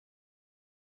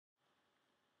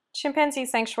Chimpanzee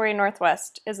Sanctuary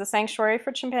Northwest is a sanctuary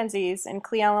for chimpanzees in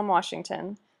Cle Elum,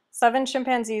 Washington. 7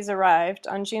 chimpanzees arrived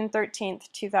on June 13,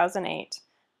 2008.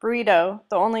 Burrito,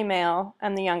 the only male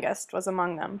and the youngest, was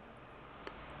among them.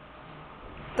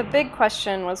 The big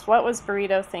question was, what was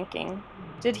Burrito thinking?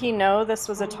 Did he know this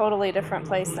was a totally different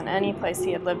place than any place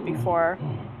he had lived before,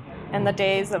 and the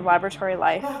days of laboratory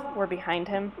life were behind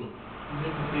him?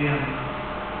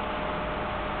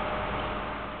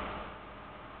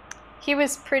 He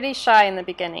was pretty shy in the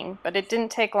beginning, but it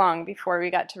didn't take long before we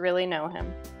got to really know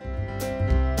him.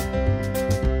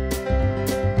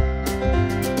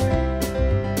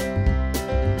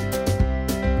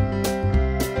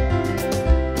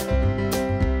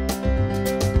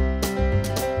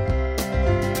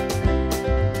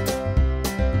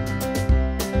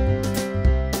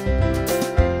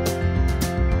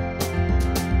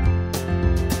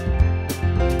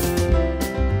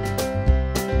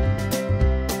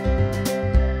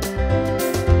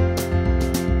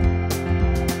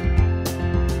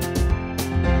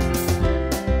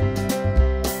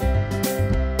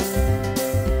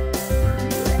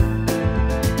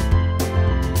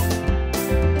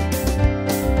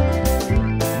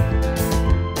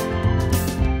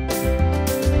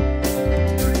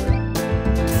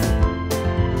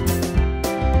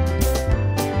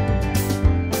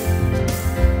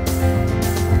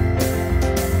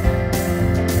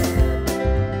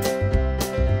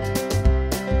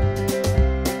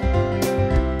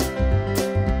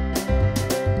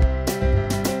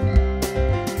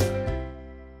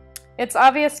 It's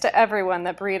obvious to everyone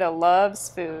that Burrito loves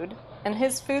food, and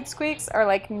his food squeaks are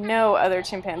like no other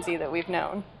chimpanzee that we've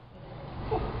known.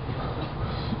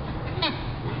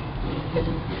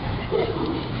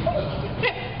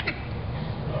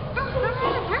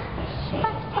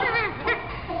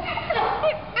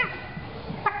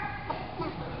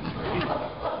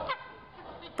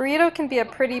 Burrito can be a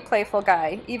pretty playful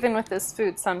guy, even with his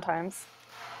food sometimes.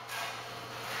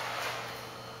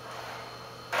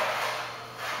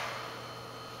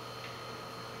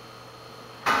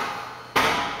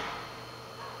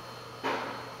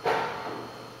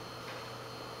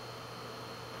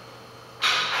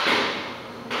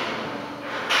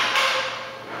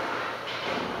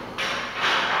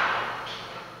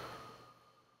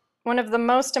 One of the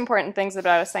most important things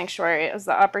about a sanctuary is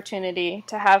the opportunity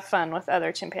to have fun with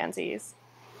other chimpanzees.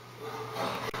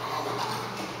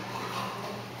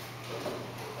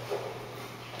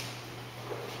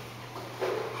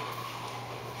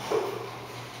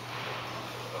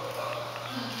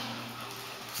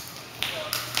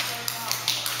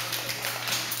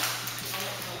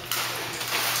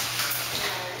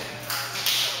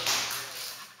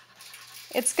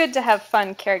 It's good to have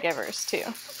fun caregivers,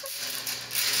 too.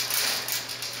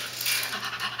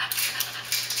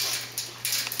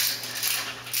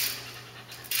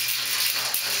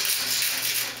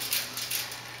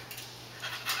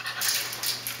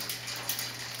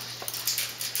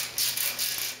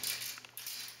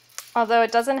 Although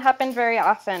it doesn't happen very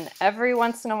often, every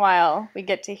once in a while we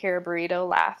get to hear Burrito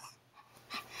laugh.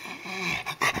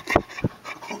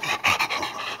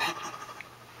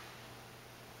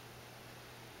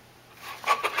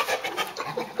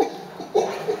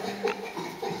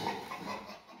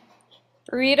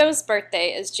 Burrito's birthday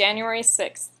is January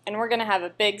 6th, and we're going to have a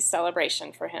big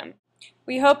celebration for him.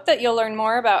 We hope that you'll learn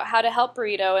more about how to help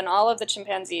Burrito and all of the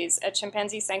chimpanzees at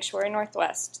Chimpanzee Sanctuary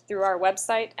Northwest through our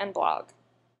website and blog.